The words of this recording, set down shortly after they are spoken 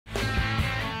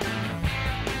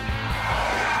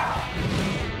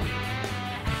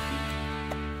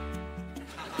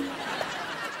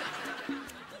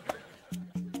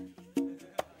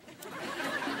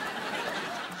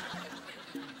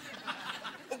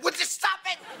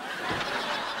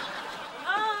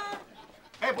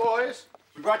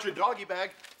You brought your doggy bag.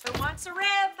 Who wants a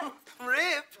rib?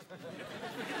 Rib?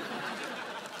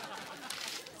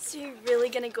 So you're really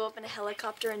gonna go up in a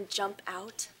helicopter and jump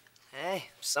out? Hey,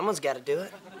 someone's got to do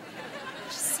it. It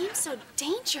just seems so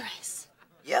dangerous.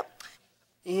 Yep.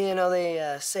 You know,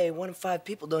 they say 1 in 5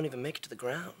 people don't even make it to the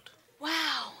ground.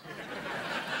 Wow.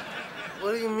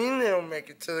 What do you mean they don't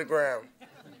make it to the ground?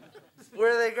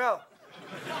 Where do they go?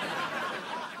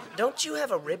 Don't you have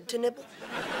a rib to nibble?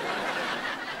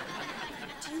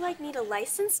 Do you, need a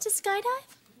license to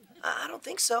skydive? I don't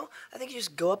think so. I think you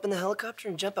just go up in the helicopter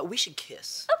and jump out. We should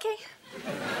kiss. Okay.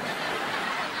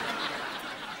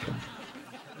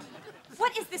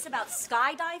 What is this about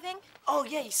skydiving? Oh,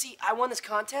 yeah, you see, I won this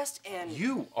contest, and...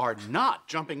 You are not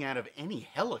jumping out of any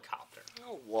helicopter.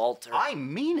 Oh, Walter. I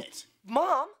mean it.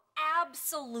 Mom?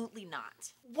 Absolutely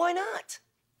not. Why not?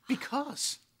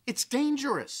 Because it's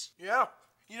dangerous. Yeah.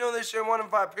 You know they say 1 in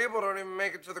 5 people don't even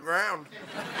make it to the ground.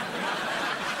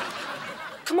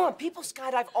 Come on, people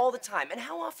skydive all the time, and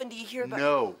how often do you hear about...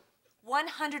 No.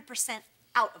 100%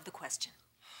 out of the question.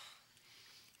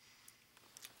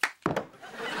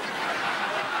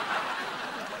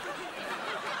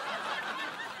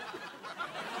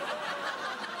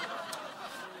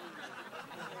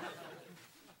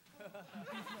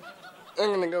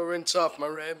 I'm gonna go rinse off my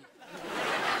rib.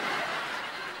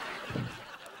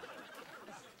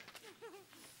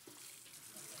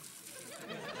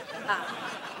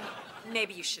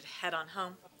 Maybe you should head on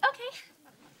home. Okay.